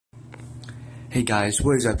Hey guys,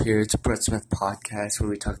 what is up here? It's a Brett Smith podcast where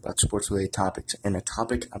we talk about sports-related topics, and the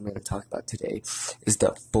topic I'm going to talk about today is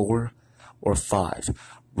the 4 or 5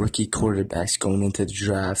 rookie quarterbacks going into the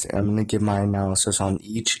draft, and I'm going to give my analysis on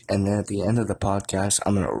each, and then at the end of the podcast,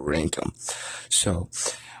 I'm going to rank them. So,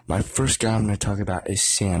 my first guy I'm going to talk about is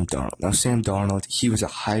Sam Darnold. Now, Sam Darnold, he was a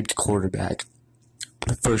hyped quarterback.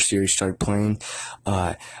 The first year he started playing,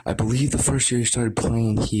 I believe the first year he started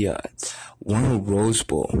playing, he won a Rose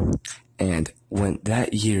Bowl. And when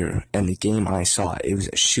that year, and the game I saw, it was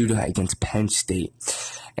a shootout against Penn State.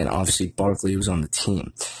 And obviously Barkley was on the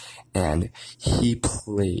team. And he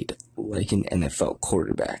played like an NFL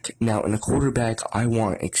quarterback. Now, in a quarterback, I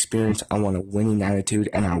want experience, I want a winning attitude,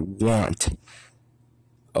 and I want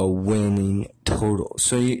a winning total.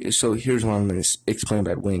 So here's what I'm going to explain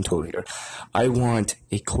about winning total here. I want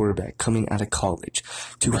a quarterback coming out of college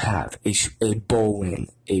to have a bowl win,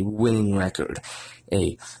 a winning record,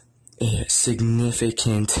 a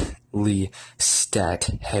significantly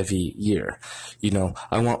stat-heavy year.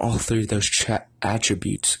 I want all three of those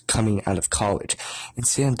attributes coming out of college. And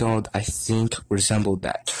Sam Darnold, I think, resembled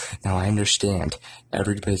that. Now, I understand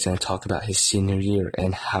everybody's going to talk about his senior year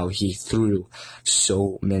and how he threw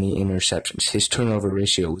so many interceptions. His turnover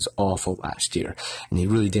ratio was awful last year, and he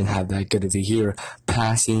really didn't have that good of a year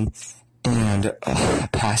passing and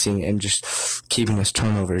just keeping his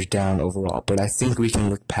turnovers down overall. But I think we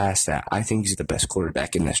can look past that. I think he's the best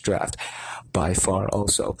quarterback in this draft by far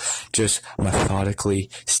also. Just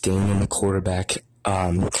methodically staying in the quarterback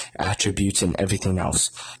attributes and everything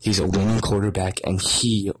else. He's a winning quarterback, and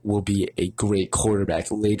he will be a great quarterback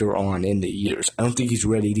later on in the years. I don't think he's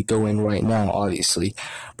ready to go in right now, obviously,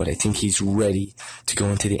 but I think he's ready to go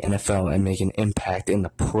into the NFL and make an impact in the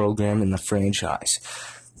program and the franchise.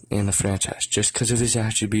 Just because of his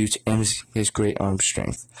attributes and his great arm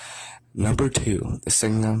strength. Number 2, the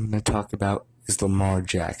second I'm going to talk about is Lamar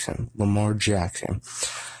Jackson.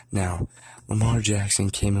 Now, Lamar Jackson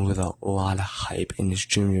came in with a lot of hype in his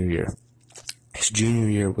junior year. His junior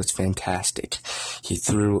year was fantastic. He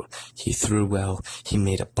threw well, he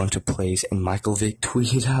made a bunch of plays, and Michael Vick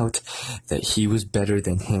tweeted out that he was better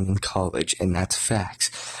than him in college, and that's facts.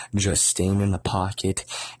 Just staying in the pocket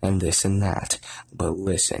and this and that. But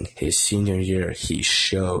listen, his senior year, he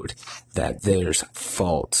showed that there's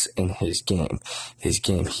faults in his game.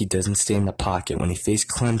 He doesn't stay in the pocket. When he faced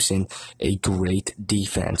Clemson, a great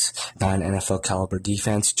defense, not an NFL caliber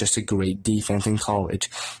defense, just a great defense in college,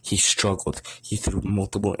 he struggled. He threw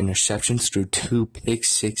multiple interceptions, threw 2 pick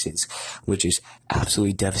sixes, which is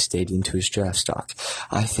absolutely devastating to his draft stock.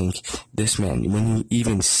 I think this man, when you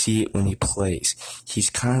even see it when he plays, he's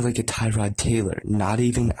kind of like a Tyrod Taylor.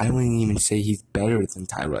 I wouldn't even say he's better than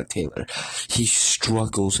Tyrod Taylor. He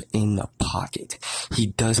struggles in the pocket. He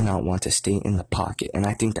does not want to stay in the pocket, and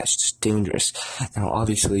I think that's just dangerous. Now,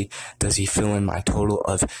 obviously, does he fill in my total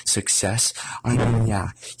of success? I mean, yeah,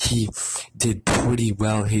 he did pretty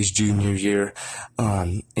well his junior year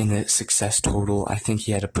in the success total. I think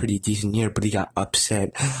he had a pretty decent year, but he got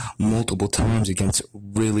upset multiple times against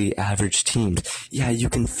really average teams. Yeah, you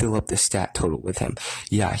can fill up the stat total with him.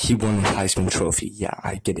 Yeah, he won the Heisman Trophy. Yeah,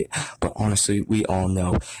 I get it. But honestly, we all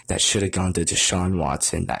know that should have gone to Deshaun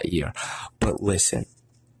Watson that year. But listen,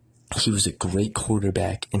 he was a great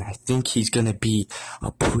quarterback, and I think he's going to be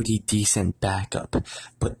a pretty decent backup.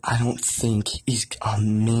 But I don't think he's a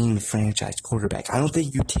main franchise quarterback. I don't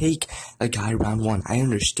think you take a guy round 1. I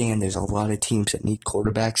understand there's a lot of teams that need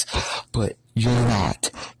quarterbacks, but you're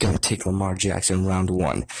not going to take Lamar Jackson round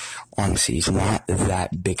 1. Honestly, he's not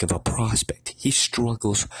that big of a prospect. He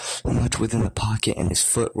struggles so much within the pocket and his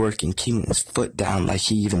footwork and keeping his foot down, like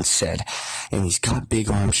he even said. And he's got big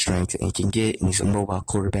arm strength, and he's a mobile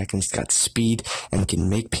quarterback, and he's got speed and can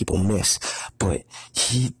make people miss. But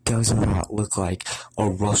he does not look like a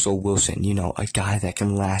Russell Wilson, a guy that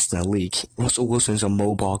can last in the league. Russell Wilson's a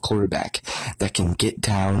mobile quarterback that can get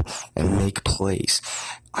down and make plays.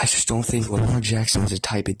 I just don't think Lamar Jackson is the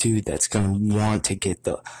type of dude that's going to want to get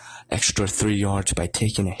the extra 3 yards by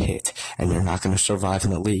taking a hit, and you're not going to survive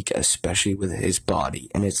in the league, especially with his body,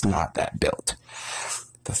 and it's not that built.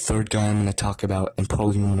 The third guy I'm going to talk about, and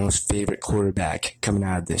probably my most favorite quarterback coming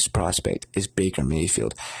out of this prospect, is Baker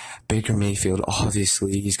Mayfield. Baker Mayfield,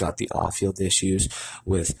 obviously, he's got the off-field issues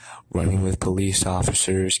with running with police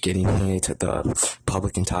officers, getting hit, the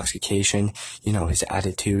public intoxication, his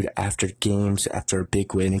attitude after games, after a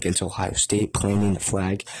big win against Ohio State, planting the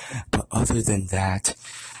flag. But other than that,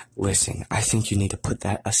 listen, I think you need to put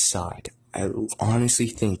that aside. I honestly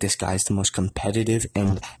think this guy's the most competitive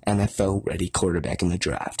and NFL-ready quarterback in the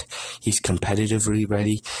draft. He's competitively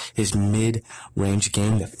ready. His mid-range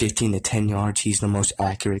game, the 15 to 10 yards, he's the most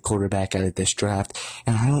accurate quarterback out of this draft.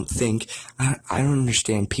 And I don't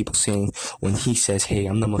understand people saying when he says, hey,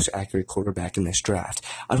 I'm the most accurate quarterback in this draft.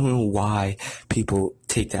 I don't know why people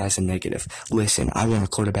take that as a negative. Listen, I want a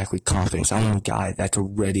quarterback with confidence. I want a guy that's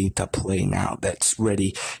ready to play now, that's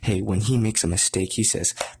ready. Hey, when he makes a mistake, he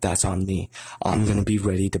says, that's on me. I'm going to be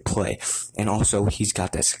ready to play. And also, he's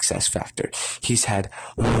got that success factor. He's had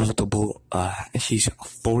multiple, he's a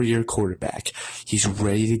 4-year quarterback. He's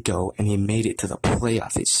ready to go, and he made it to the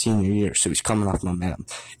playoff his senior year, so he's coming off momentum.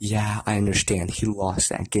 Yeah, I understand he lost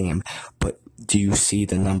that game, but do you see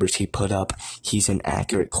the numbers he put up? He's an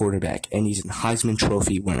accurate quarterback, and he's a Heisman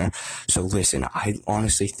Trophy winner. So listen, I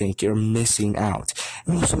honestly think you're missing out.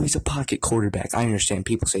 And also, he's a pocket quarterback. I understand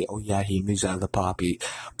people say, oh yeah, he moves out of the pocket.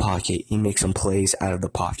 He makes some plays out of the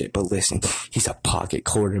pocket. But listen, he's a pocket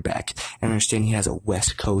quarterback. I understand he has a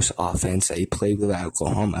West Coast offense that he played with at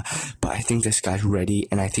Oklahoma. But I think this guy's ready,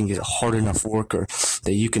 and I think he's a hard enough worker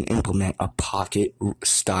that you can implement a pocket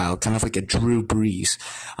style, kind of like a Drew Brees.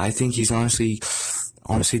 I think he's honestly,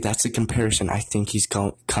 that's the comparison. I think he's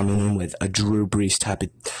coming in with a Drew Brees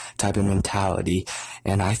type of mentality,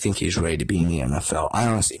 and I think he's ready to be in the NFL. I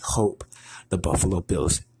honestly hope the Buffalo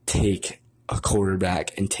Bills take a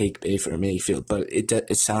quarterback and take Baker Mayfield, but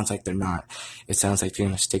it sounds like they're not. It sounds like they're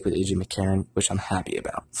going to stick with AJ McCarron, which I'm happy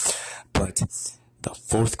about. But the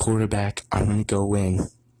fourth quarterback I'm going to go in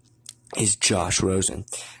is Josh Rosen.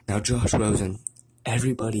 Now, Josh Rosen,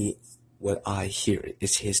 everybody, what I hear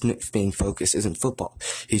is his main focus isn't football.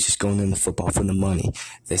 He's just going into football for the money,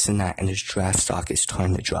 this and that, and his draft stock is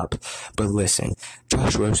trying to drop. But listen,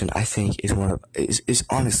 Josh Rosen, I think, is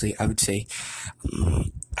honestly, I would say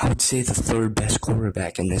the third best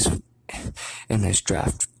quarterback in this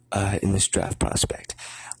draft prospect.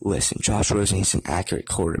 Listen, Josh Rosen is an accurate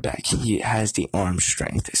quarterback. He has the arm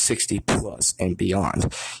strength, 60 plus and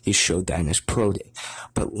beyond. He showed that in his pro day.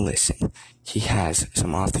 But listen, he has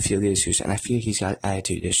some off-the-field issues, and I feel he's got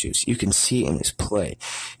attitude issues. You can see it in his play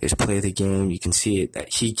of the game. You can see it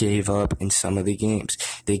that he gave up in some of the games.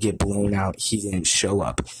 They get blown out. He didn't show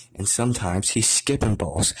up. And sometimes he's skipping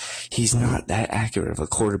balls. He's not that accurate of a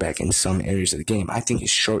quarterback in some areas of the game. I think his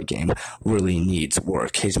short game really needs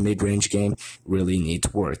work. His mid-range game really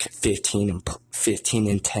needs work. 15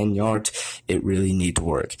 and 10 yards, it really needs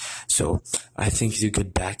work. So I think he's a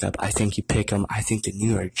good backup. I think you pick him. I think the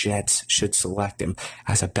New York Jets should select him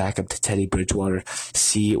as a backup to Teddy Bridgewater,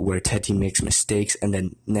 see where Teddy makes mistakes, and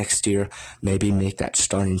then next year maybe make that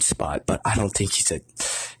starting spot. But I don't think he's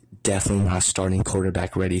definitely not starting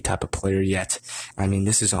quarterback ready type of player yet. I mean,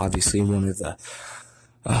 this is obviously one of the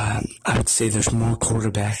I would say there's more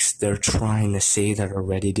quarterbacks they're trying to say that are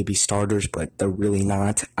ready to be starters, but they're really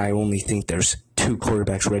not. I only think there's 2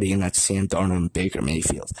 quarterbacks ready, and that's Sam Darnold and Baker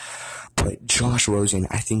Mayfield. But Josh Rosen,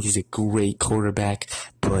 I think he's a great quarterback,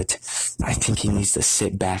 but I think he needs to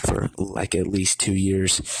sit back for like at least 2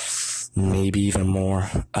 years, maybe even more,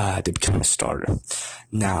 to become a starter.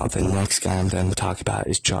 Now, the next guy I'm going to talk about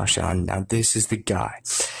is Josh Allen. Now, this is the guy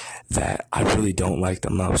that I really don't like the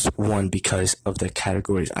most. One, because of the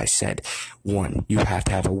categories I said. One, you have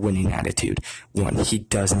to have a winning attitude. One, he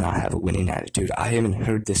does not have a winning attitude. I haven't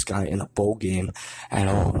heard this guy in a bowl game at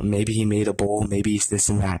all. Maybe he made a bowl, maybe he's this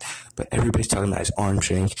and that, but everybody's talking about his arm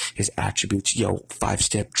strength, his attributes.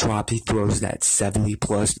 5-step drop, he throws that 70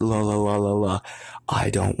 plus, I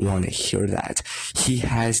don't want to hear that. He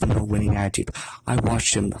has no winning attitude. I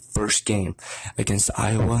watched him the first game against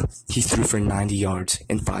Iowa. He threw for 90 yards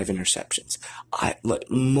and 5 interceptions.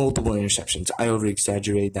 Multiple interceptions. I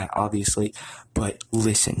over-exaggerated that, obviously, but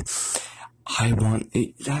listen,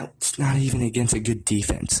 that's not even against a good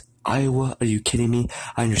defense. Iowa, are you kidding me?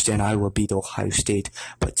 I understand Iowa beat Ohio State,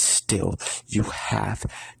 but still, you have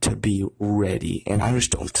to be ready, and I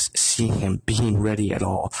just don't see him being ready at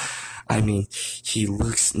all. I mean, he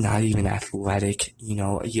looks not even athletic.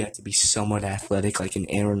 You have to be somewhat athletic, like an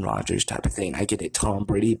Aaron Rodgers type of thing. I get it, Tom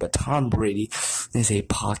Brady, but Tom Brady is a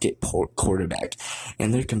pocket quarterback,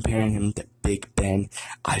 and they're comparing him to Big Ben.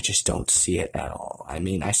 I just don't see it at all. I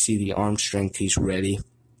mean, I see the arm strength, he's ready.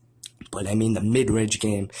 But I mean, the mid-range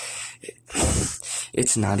game,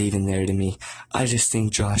 it's not even there to me. I just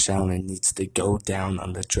think Josh Allen needs to go down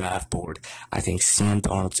on the draft board. I think Sam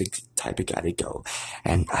Darnold's the type of guy to go.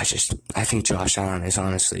 And I think Josh Allen is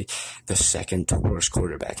honestly the second worst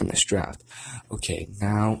quarterback in this draft. Okay,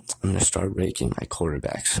 now I'm going to start ranking my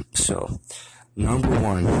quarterbacks. So, Number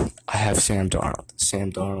one, I have Sam Darnold.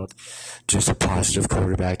 Sam Darnold, just a positive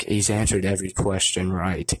quarterback. He's answered every question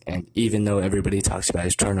right, and even though everybody talks about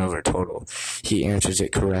his turnover total, he answers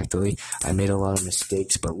it correctly. I made a lot of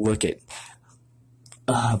mistakes, but look at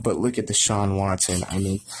Deshaun Watson. I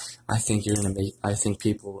mean, I think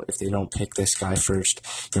people, if they don't pick this guy first,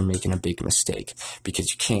 you're making a big mistake, because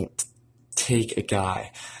you can't take a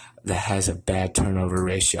guy that has a bad turnover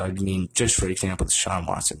ratio. I mean, just for example, Deshaun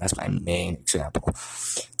Watson. That's my main example.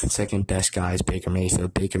 The second best guy is Baker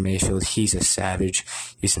Mayfield. Baker Mayfield, he's a savage.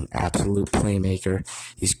 He's an absolute playmaker.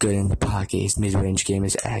 He's good in the pocket. His mid-range game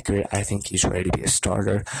is accurate. I think he's ready to be a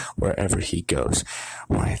starter wherever he goes.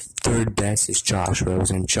 My third best is Josh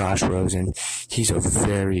Rosen. Josh Rosen, he's a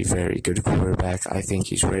very, very good quarterback. I think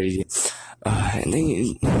he's ready to, and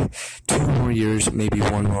then 2 more years, maybe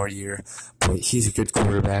 1 more year, but he's a good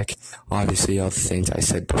quarterback. Obviously, all the things I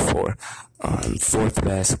said before. Fourth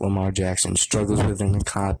best, Lamar Jackson, struggles within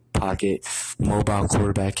the pocket, mobile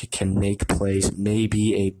quarterback, can make plays,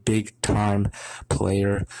 maybe a big-time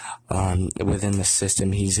player within the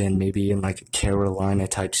system he's in, maybe in like a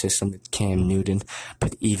Carolina-type system with Cam Newton,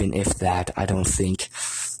 but even if that, I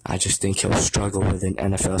just think he'll struggle with an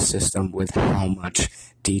NFL system with how much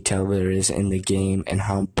detail there is in the game and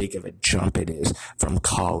how big of a jump it is from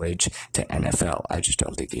college to NFL. I just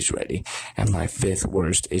don't think he's ready. And my fifth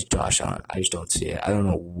worst is Josh Allen. I just don't see it. I don't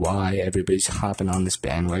know why everybody's hopping on this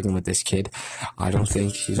bandwagon with this kid. I don't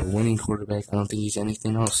think he's a winning quarterback. I don't think he's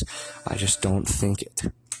anything else. I just don't think it.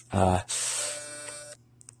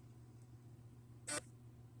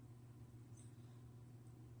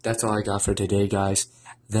 That's all I got for today, guys.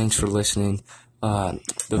 Thanks for listening.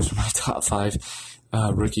 Those are my top 5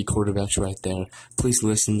 rookie quarterbacks right there. Please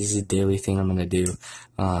listen. This is a daily thing I'm going to do.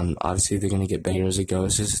 Obviously, they're going to get better as it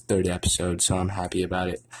goes. This is the 3rd episode, so I'm happy about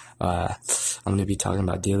it. I'm going to be talking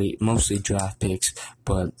about daily, mostly draft picks,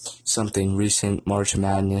 but something recent, March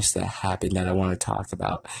Madness, that happened that I want to talk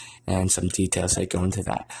about, and some details that go into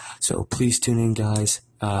that. So please tune in, guys.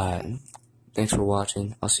 Thanks for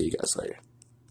watching. I'll see you guys later.